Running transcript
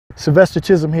Sylvester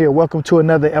Chisom here. Welcome to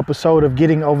another episode of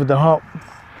Getting Over the Hump.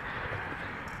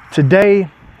 Today,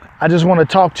 I just want to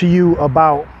talk to you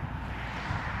about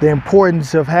the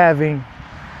importance of having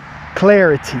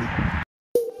clarity.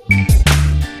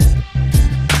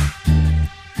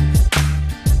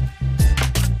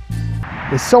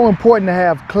 It's so important to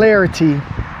have clarity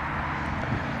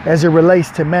as it relates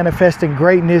to manifesting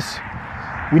greatness.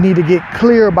 We need to get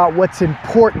clear about what's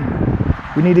important.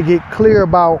 We need to get clear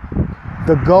about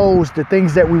the goals, the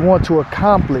things that we want to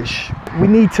accomplish. We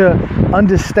need to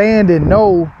understand and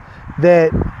know that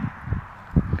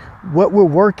what we're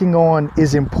working on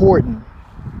is important,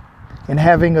 and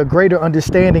having a greater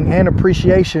understanding and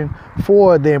appreciation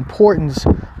for the importance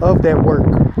of that work.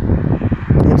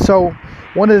 And so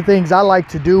one of the things I like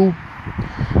to do,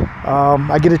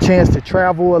 I get a chance to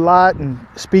travel a lot and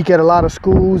speak at a lot of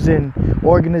schools and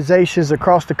organizations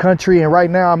across the country. And right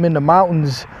now I'm in the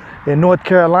mountains in North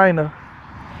Carolina.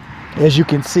 As you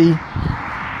can see,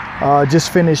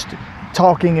 just finished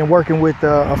talking and working with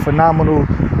a phenomenal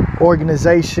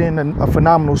organization and a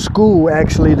phenomenal school,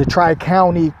 actually, the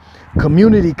Tri-County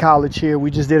Community College here. We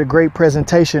just did a great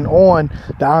presentation on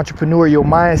the entrepreneurial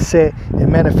mindset and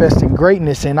manifesting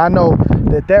greatness. And I know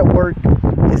that that work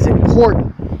is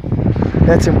important.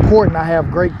 That's important. I have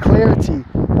great clarity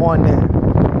on that.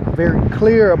 I'm very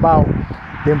clear about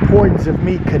the importance of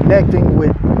me connecting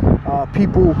with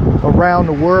people around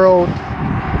the world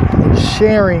and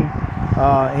sharing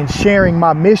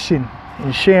my mission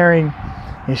and sharing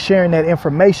that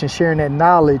information, sharing that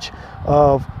knowledge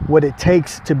of what it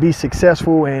takes to be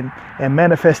successful and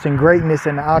manifesting greatness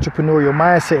and the entrepreneurial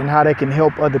mindset and how that can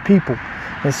help other people.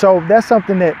 And so that's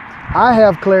something that I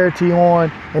have clarity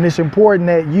on, and it's important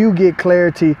that you get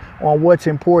clarity on what's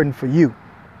important for you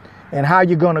and how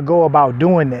you're going to go about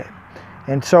doing that.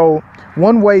 And so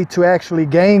one way to actually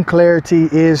gain clarity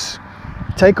is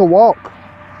take a walk.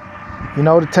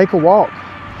 To take a walk.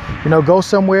 Go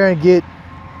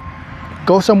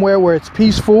somewhere where it's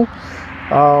peaceful,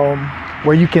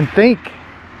 where you can think.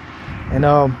 And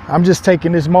I'm just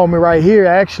taking this moment right here.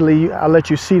 Actually, I'll let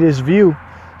you see this view,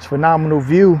 this phenomenal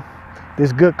view,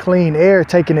 this good clean air,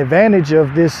 taking advantage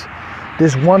of this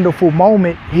wonderful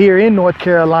moment here in North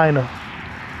Carolina.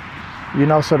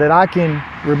 So that I can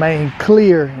remain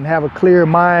clear and have a clear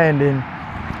mind and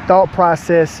thought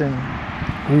process and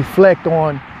reflect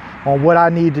on what I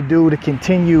need to do to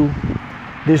continue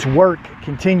this work,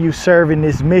 continue serving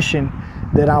this mission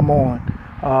that I'm on.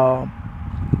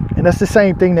 And that's the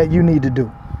same thing that you need to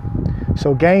do.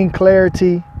 So gain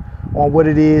clarity on what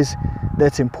it is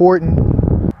that's important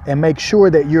and make sure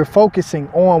that you're focusing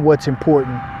on what's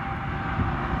important.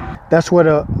 That's what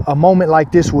a moment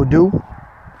like this will do.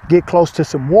 Get close to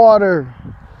some water,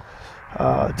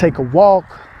 take a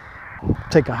walk,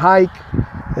 take a hike,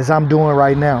 as I'm doing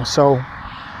right now. So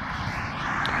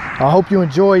I hope you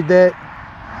enjoyed that.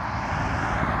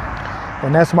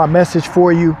 And that's my message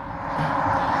for you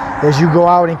as you go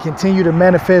out and continue to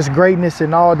manifest greatness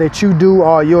in all that you do,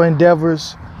 all your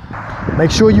endeavors.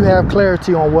 Make sure you have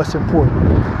clarity on what's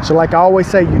important. So like I always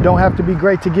say, you don't have to be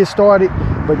great to get started,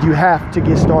 but you have to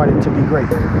get started to be great.